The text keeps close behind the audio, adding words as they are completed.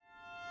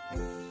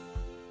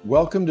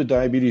Welcome to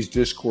Diabetes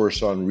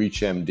Discourse on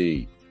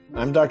ReachMD.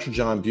 I'm Dr.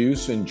 John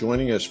Buse, and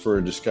joining us for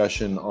a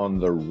discussion on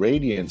the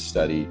RADIANT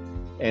study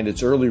and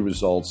its early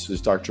results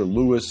is Dr.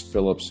 Louis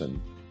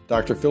Philipson.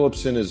 Dr.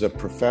 Philipson is a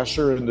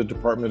professor in the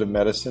Department of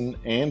Medicine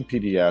and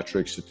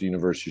Pediatrics at the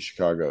University of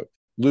Chicago.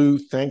 Lou,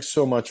 thanks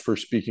so much for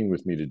speaking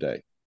with me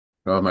today.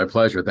 Oh, my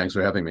pleasure. Thanks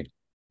for having me.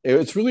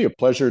 It's really a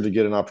pleasure to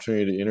get an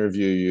opportunity to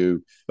interview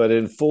you, but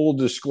in full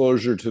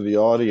disclosure to the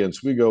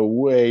audience, we go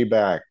way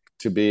back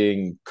to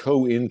being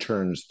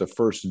co-interns the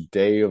first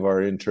day of our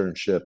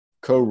internship,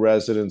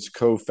 co-residents,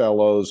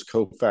 co-fellows,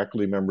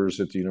 co-faculty members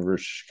at the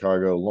University of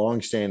Chicago,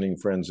 longstanding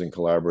friends and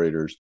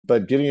collaborators.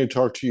 But getting to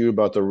talk to you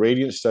about the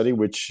RADIANT study,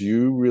 which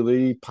you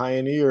really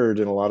pioneered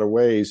in a lot of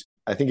ways,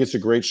 I think it's a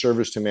great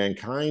service to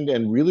mankind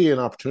and really an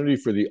opportunity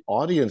for the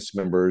audience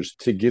members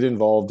to get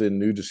involved in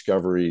new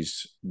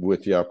discoveries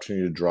with the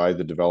opportunity to drive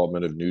the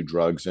development of new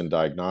drugs and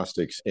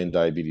diagnostics in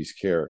diabetes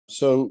care.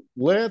 So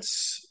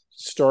let's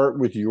start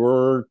with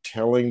your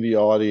telling the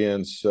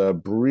audience a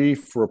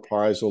brief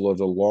reprisal of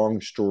the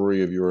long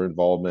story of your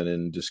involvement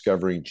in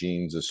discovering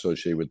genes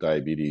associated with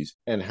diabetes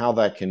and how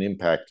that can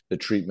impact the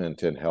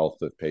treatment and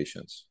health of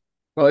patients.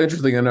 Well,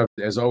 interestingly enough,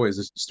 as always,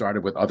 it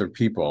started with other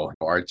people,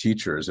 our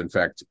teachers. In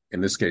fact,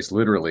 in this case,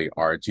 literally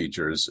our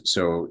teachers.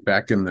 So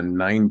back in the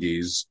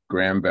 90s,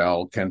 Graham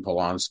Bell, Ken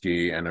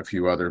Polanski, and a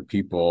few other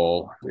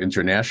people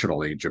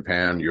internationally,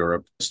 Japan,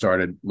 Europe,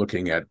 started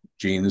looking at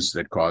genes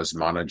that cause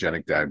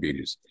monogenic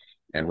diabetes.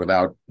 And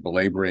without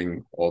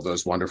belaboring all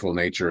those wonderful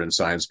Nature and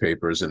Science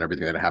papers and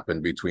everything that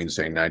happened between,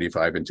 say,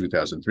 95 and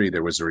 2003,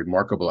 there was a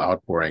remarkable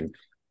outpouring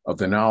of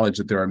the knowledge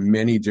that there are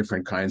many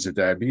different kinds of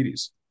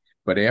diabetes.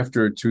 But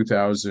after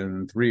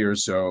 2003 or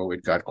so,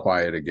 it got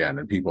quiet again,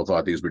 and people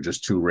thought these were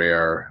just too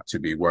rare to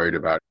be worried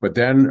about. But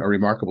then a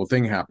remarkable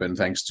thing happened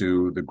thanks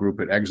to the group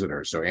at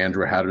Exeter. So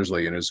Andrew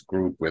Hattersley and his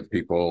group with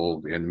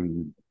people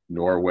in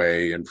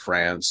Norway and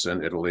France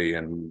and Italy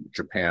and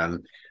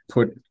Japan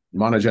put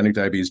monogenic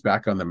diabetes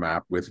back on the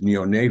map with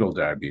neonatal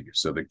diabetes.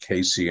 So the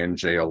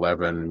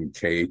KCNJ11,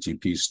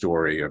 KATP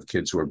story of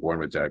kids who are born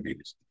with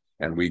diabetes.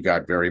 And we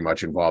got very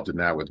much involved in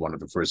that with one of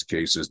the first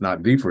cases,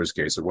 not the first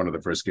case, but one of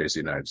the first cases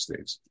in the United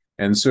States.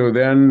 And so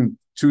then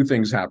two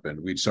things happened.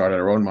 We started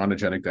our own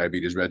monogenic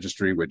diabetes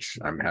registry, which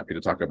I'm happy to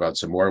talk about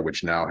some more,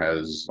 which now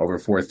has over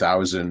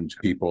 4,000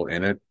 people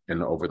in it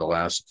over the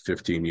last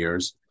 15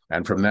 years.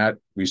 And from that,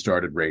 we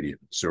started RADIANT.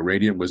 So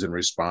RADIANT was in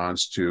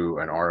response to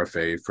an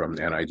RFA from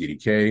the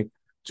NIDDK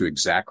to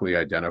exactly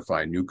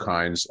identify new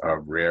kinds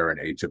of rare and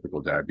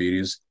atypical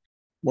diabetes.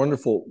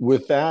 Wonderful.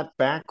 With that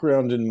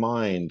background in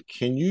mind,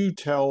 can you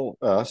tell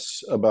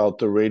us about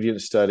the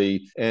RADIANT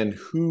study and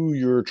who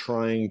you're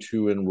trying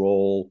to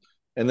enroll?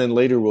 And then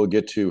later we'll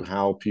get to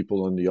how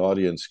people in the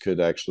audience could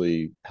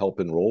actually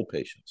help enroll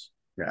patients.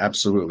 Yeah,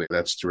 absolutely.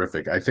 That's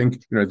terrific. I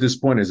think, at this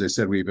point, as I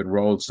said, we've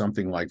enrolled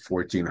something like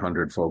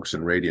 1,400 folks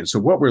in RADIANT. So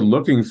what we're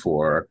looking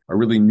for are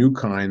really new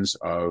kinds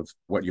of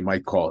what you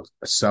might call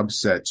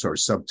subsets or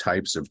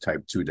subtypes of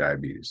type 2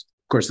 diabetes.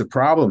 Of course, the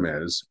problem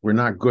is we're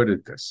not good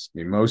at this. I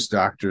mean, most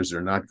doctors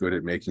are not good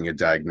at making a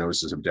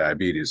diagnosis of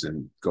diabetes.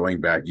 And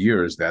going back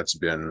years, that's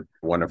been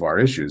one of our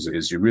issues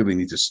is you really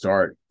need to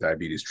start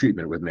diabetes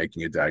treatment with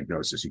making a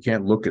diagnosis. You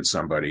can't look at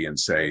somebody and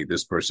say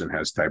this person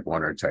has type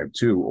 1 or type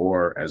 2,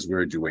 or as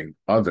we're doing,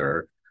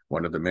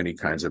 one of the many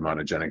kinds of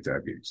monogenic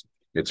diabetes.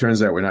 It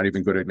turns out we're not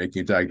even good at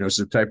making a diagnosis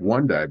of type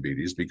 1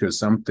 diabetes because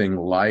something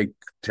like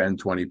 10,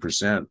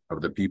 20%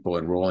 of the people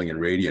enrolling in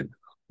RADIANT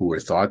who were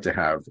thought to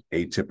have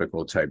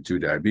atypical type 2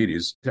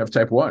 diabetes have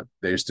type 1.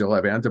 They still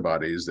have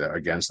antibodies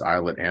against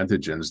islet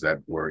antigens that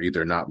were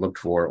either not looked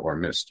for or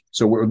missed.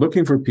 So we're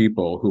looking for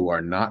people who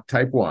are not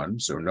type 1,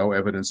 so no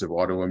evidence of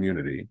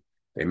autoimmunity.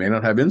 They may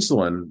not have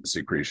insulin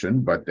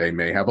secretion, but they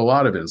may have a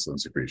lot of insulin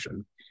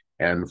secretion.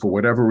 And for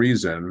whatever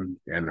reason,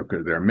 and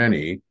there are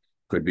many,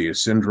 could be a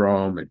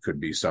syndrome, it could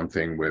be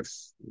something with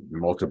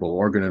multiple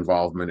organ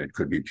involvement, it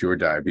could be pure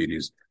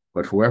diabetes.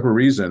 But for whatever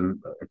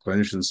reason, a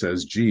clinician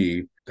says,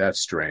 gee,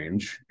 that's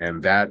strange.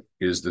 And that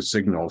is the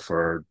signal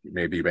for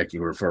maybe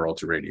making a referral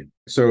to RADIANT.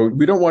 So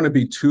we don't want to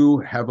be too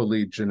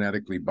heavily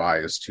genetically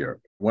biased here.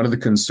 One of the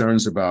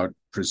concerns about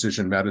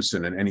precision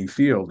medicine in any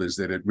field is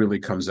that it really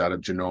comes out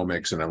of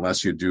genomics. And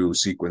unless you do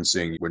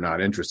sequencing, we're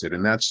not interested.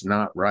 And that's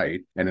not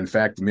right. And in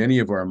fact, many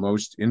of our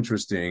most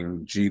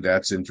interesting,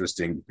 that's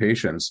interesting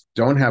patients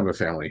don't have a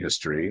family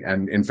history.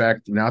 And in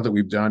fact, now that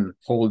we've done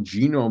whole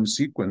genome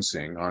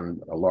sequencing on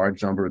a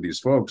large number of these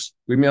folks,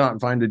 we may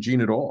not find a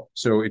gene at all.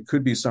 So it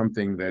could be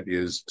something that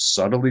is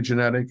subtly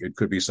genetic. It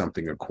could be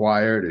something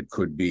acquired. It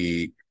could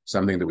be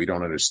something that we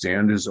don't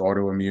understand is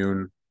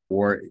autoimmune,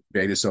 or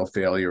beta cell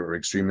failure or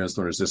extreme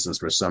insulin resistance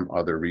for some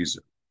other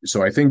reason.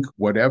 So I think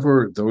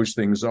whatever those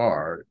things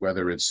are,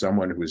 whether it's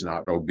someone who's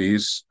not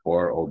obese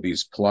or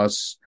obese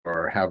plus,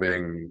 or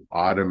having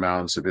odd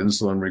amounts of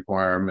insulin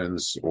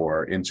requirements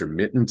or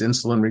intermittent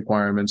insulin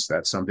requirements,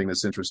 that's something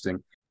that's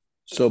interesting.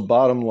 So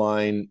bottom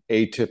line,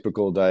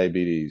 atypical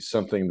diabetes,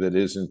 something that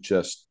isn't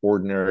just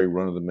ordinary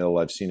run-of-the-mill,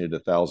 I've seen it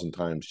 1,000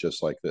 times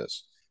just like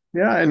this.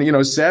 Yeah,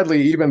 and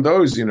sadly, even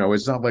those,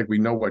 it's not like we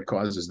know what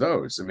causes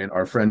those. I mean,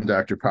 our friend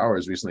Dr.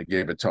 Powers recently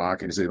gave a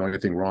talk, and he said the only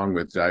thing wrong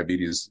with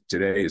diabetes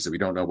today is that we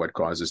don't know what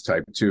causes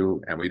type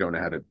 2, and we don't know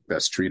how to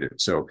best treat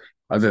it. So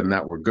other than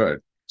that, we're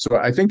good. So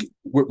I think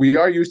we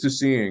are used to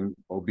seeing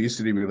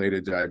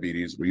obesity-related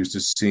diabetes. We're used to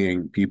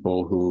seeing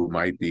people who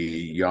might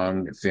be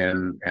young,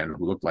 thin, and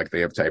who look like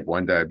they have type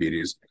 1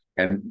 diabetes.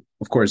 And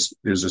of course,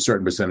 there's a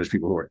certain percentage of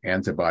people who are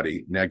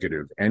antibody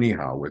negative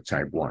anyhow with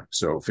type 1.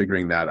 So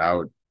figuring that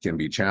out can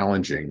be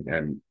challenging,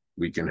 and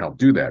we can help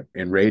do that.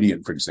 In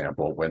Radiant, for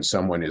example, when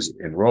someone is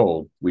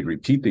enrolled, we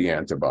repeat the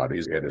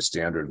antibodies at a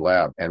standard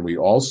lab, and we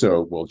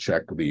also will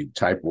check the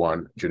type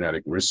 1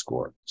 genetic risk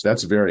score. So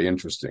that's very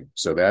interesting.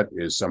 So that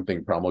is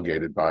something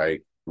promulgated by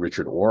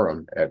Richard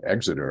Oram at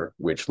Exeter,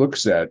 which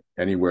looks at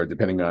anywhere,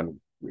 depending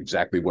on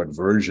exactly what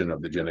version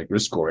of the genetic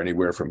risk score,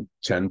 anywhere from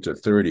 10 to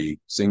 30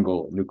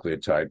 single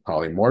nucleotide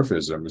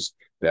polymorphisms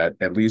that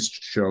at least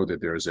show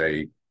that there's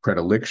a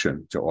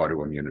predilection to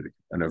autoimmunity.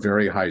 And a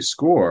very high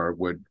score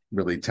would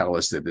really tell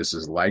us that this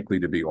is likely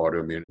to be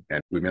autoimmune, and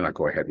we may not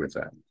go ahead with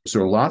that.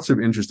 So lots of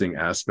interesting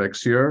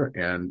aspects here,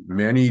 and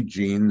many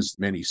genes,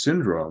 many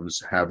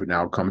syndromes have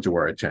now come to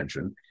our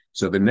attention.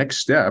 So the next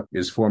step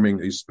is forming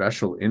these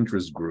special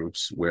interest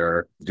groups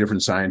where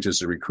different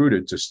scientists are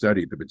recruited to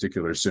study the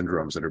particular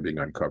syndromes that are being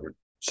uncovered.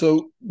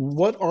 So,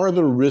 what are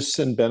the risks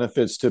and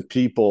benefits to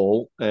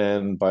people,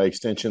 and by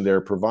extension,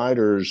 their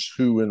providers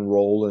who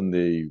enroll in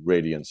the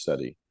Radiant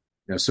study?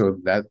 Yeah, so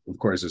that, of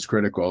course, is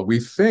critical. We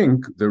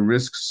think the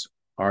risks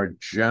are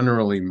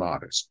generally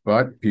modest,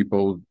 but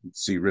people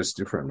see risks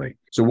differently.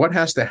 So what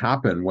has to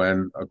happen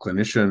when a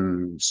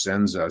clinician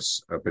sends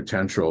us a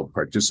potential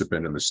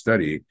participant in the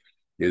study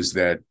is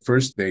that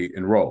first they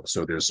enroll.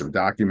 So there's some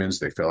documents,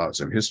 they fill out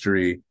some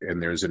history,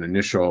 and there's an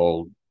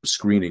initial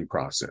screening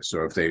process.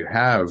 So if they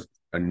have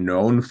a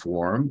known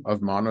form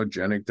of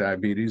monogenic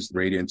diabetes,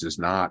 Radiant is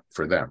not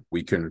for them.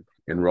 We can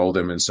enroll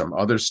them in some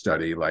other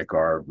study like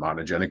our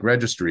monogenic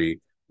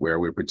registry, where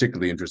we're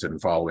particularly interested in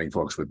following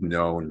folks with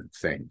known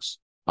things.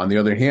 On the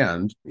other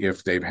hand,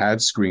 if they've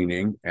had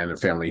screening and a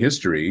family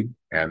history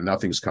and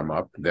nothing's come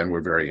up, then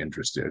we're very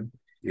interested.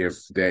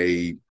 If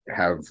they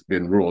have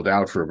been ruled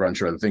out for a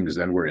bunch of other things,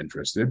 then we're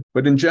interested.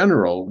 But in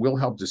general, we'll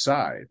help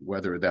decide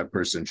whether that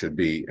person should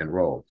be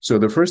enrolled. So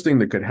the first thing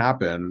that could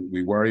happen,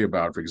 we worry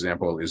about, for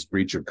example, is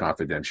breach of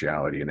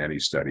confidentiality in any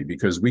study,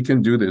 because we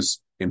can do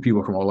this in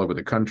people from all over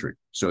the country.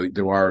 So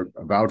there are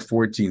about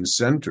 14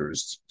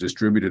 centers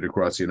distributed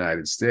across the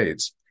United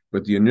States,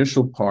 but the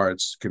initial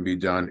parts can be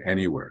done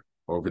anywhere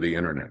over the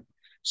internet.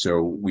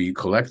 So we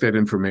collect that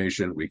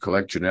information, we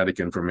collect genetic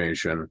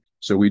information.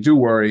 So we do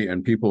worry,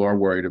 and people are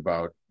worried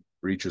about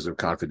breaches of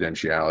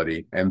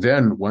confidentiality. And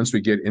then once we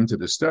get into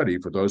the study,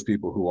 for those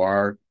people who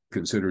are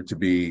considered to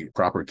be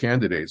proper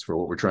candidates for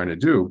what we're trying to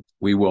do,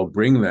 we will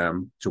bring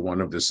them to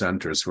one of the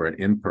centers for an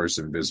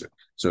in-person visit.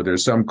 So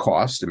there's some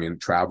cost. I mean,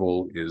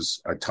 travel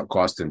is a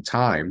cost in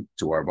time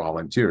to our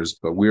volunteers,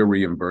 but we're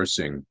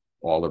reimbursing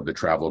all of the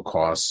travel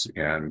costs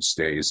and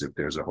stays if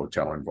there's a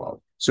hotel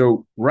involved.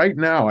 So right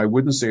now, I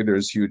wouldn't say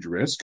there's huge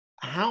risk.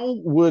 How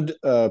would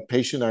a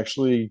patient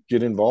actually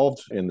get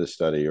involved in the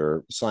study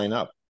or sign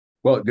up?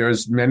 Well,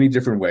 there's many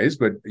different ways,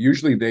 but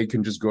usually they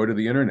can just go to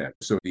the internet.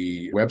 So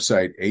the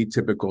website,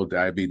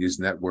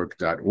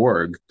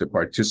 atypicaldiabetesnetwork.org, the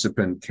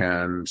participant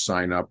can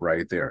sign up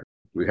right there.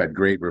 We had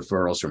great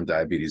referrals from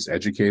diabetes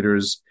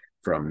educators,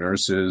 from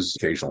nurses,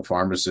 occasional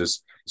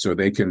pharmacists. So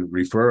they can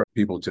refer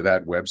people to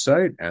that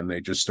website, and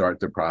they just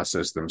start the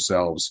process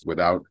themselves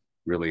without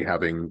really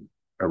having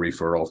a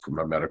referral from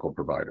a medical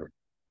provider.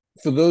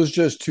 For those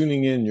just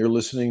tuning in, you're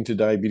listening to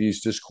Diabetes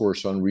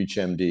Discourse on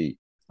ReachMD.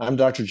 I'm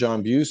Dr.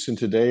 John Buse, and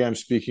today I'm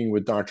speaking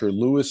with Dr.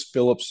 Louis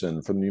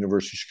Philipson from the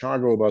University of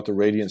Chicago about the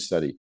Radiant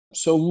study.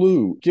 So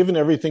Lou, given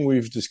everything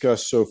we've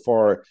discussed so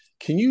far,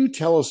 can you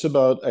tell us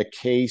about a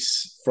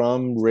case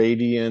from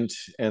Radiant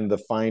and the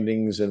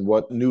findings and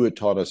what new it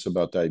taught us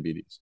about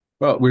diabetes?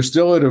 Well, we're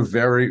still at a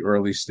very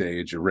early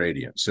stage of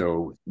Radiant.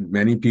 So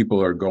many people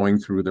are going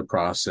through the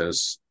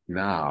process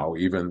now.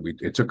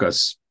 It took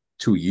us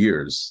 2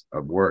 years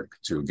of work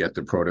to get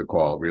the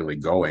protocol really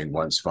going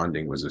once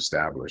funding was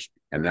established.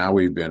 And now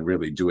we've been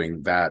really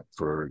doing that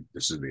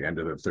this is the end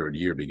of the 3rd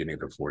year, beginning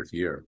of the 4th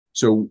year.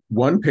 So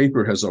one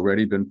paper has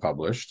already been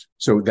published.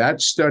 So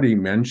that study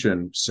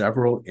mentioned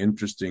several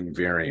interesting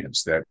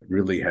variants that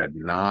really had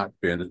not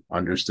been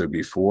understood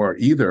before,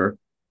 either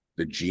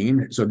the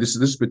gene. So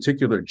this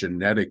particular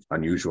genetic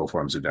unusual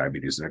forms of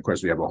diabetes. And of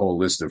course, we have a whole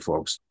list of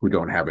folks who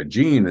don't have a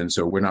gene. And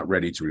so we're not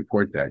ready to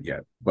report that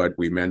yet. But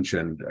we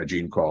mentioned a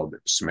gene called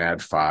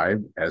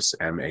SMAD5,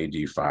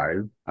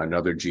 SMAD5,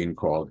 another gene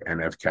called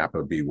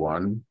NF-kappa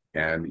B1,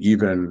 and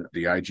even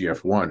the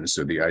IGF-1,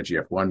 so the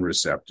IGF-1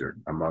 receptor,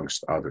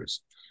 amongst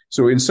others.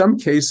 So in some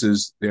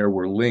cases, there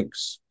were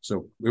links.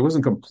 So it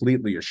wasn't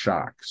completely a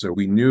shock. So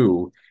we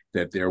knew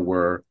that there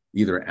were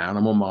either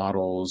animal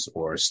models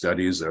or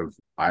studies of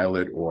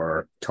islet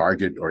or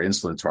target or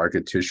insulin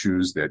target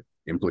tissues that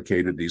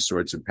implicated these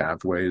sorts of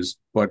pathways.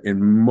 But in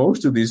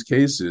most of these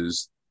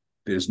cases,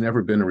 there's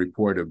never been a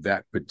report of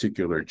that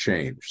particular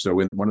change. So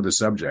when one of the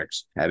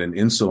subjects had an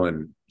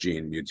insulin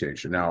gene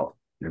mutation. Now,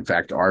 in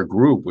fact, our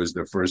group was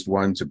the first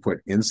one to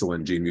put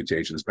insulin gene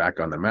mutations back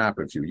on the map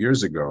a few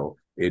years ago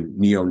in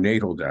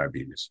neonatal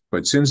diabetes.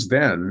 But since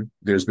then,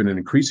 there's been an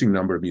increasing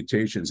number of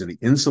mutations in the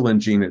insulin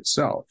gene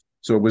itself.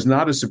 So it was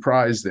not a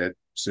surprise that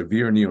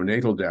severe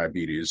neonatal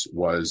diabetes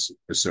was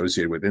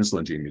associated with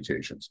insulin gene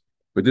mutations.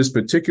 But this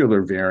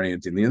particular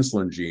variant in the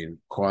insulin gene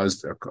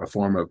caused a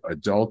form of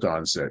adult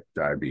onset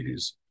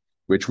diabetes,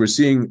 which we're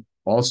seeing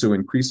also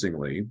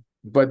increasingly.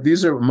 But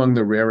these are among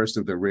the rarest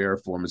of the rare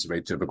forms of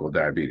atypical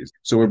diabetes.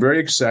 So we're very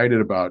excited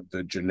about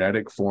the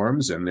genetic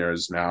forms, and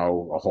there's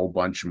now a whole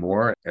bunch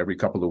more. Every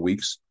couple of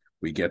weeks,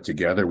 we get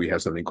together. We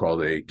have something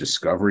called a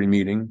discovery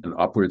meeting, and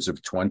upwards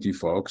of 20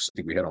 folks, I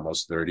think we had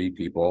almost 30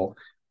 people,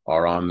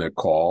 are on the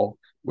call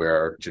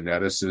where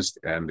geneticist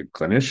and the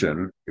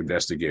clinician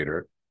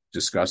investigator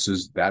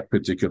discusses that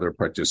particular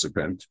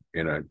participant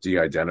in a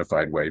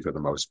de-identified way for the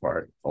most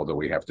part, although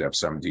we have to have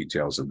some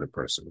details of the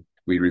person.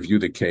 We review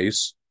the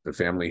case, the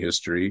family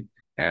history,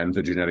 and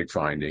the genetic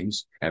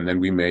findings, and then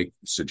we make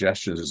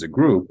suggestions as a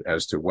group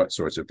as to what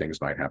sorts of things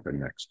might happen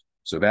next.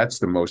 So that's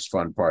the most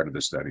fun part of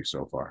the study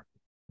so far.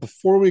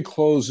 Before we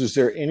close, is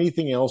there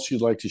anything else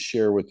you'd like to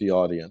share with the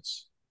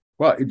audience?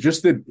 Well,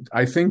 just that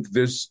I think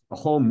there's a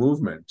whole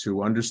movement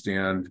to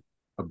understand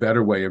a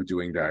better way of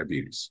doing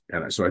diabetes.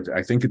 And so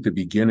I think at the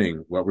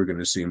beginning, what we're going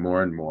to see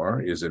more and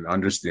more is an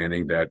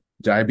understanding that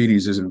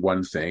diabetes isn't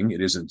one thing,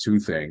 it isn't two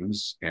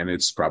things, and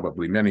it's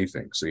probably many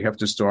things. So you have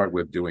to start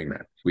with doing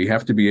that. We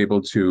have to be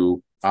able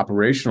to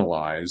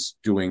operationalize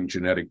doing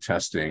genetic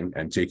testing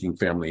and taking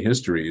family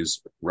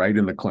histories right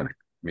in the clinic.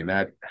 I mean,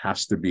 that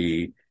has to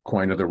be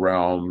coin of the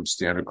realm,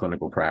 standard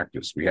clinical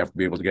practice. We have to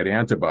be able to get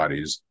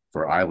antibodies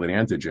for islet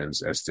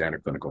antigens as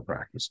standard clinical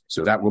practice.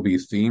 So that will be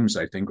themes,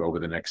 I think, over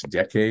the next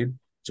decade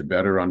to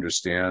better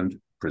understand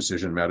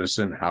precision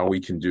medicine, how we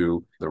can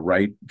do the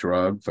right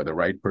drug for the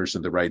right person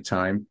at the right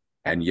time,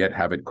 and yet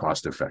have it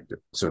cost effective.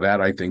 So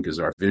that, I think, is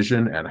our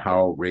vision and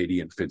how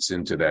Radiant fits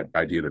into that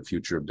idea of the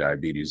future of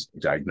diabetes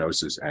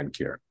diagnosis and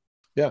care.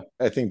 Yeah,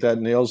 I think that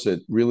nails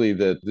it. Really,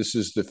 that this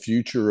is the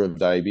future of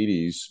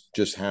diabetes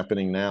just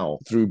happening now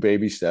through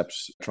baby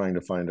steps, trying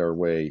to find our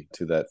way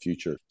to that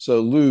future. So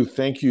Lou,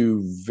 thank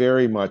you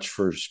very much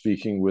for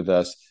speaking with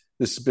us.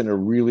 This has been a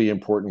really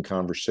important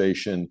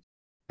conversation.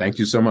 Thank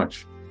you so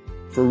much.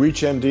 For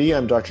ReachMD,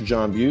 I'm Dr.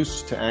 John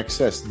Buse. To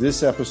access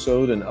this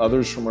episode and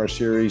others from our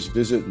series,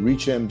 visit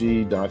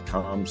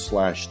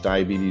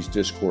reachmd.com/diabetes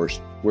discourse,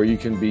 where you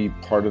can be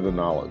part of the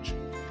knowledge.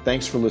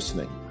 Thanks for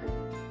listening.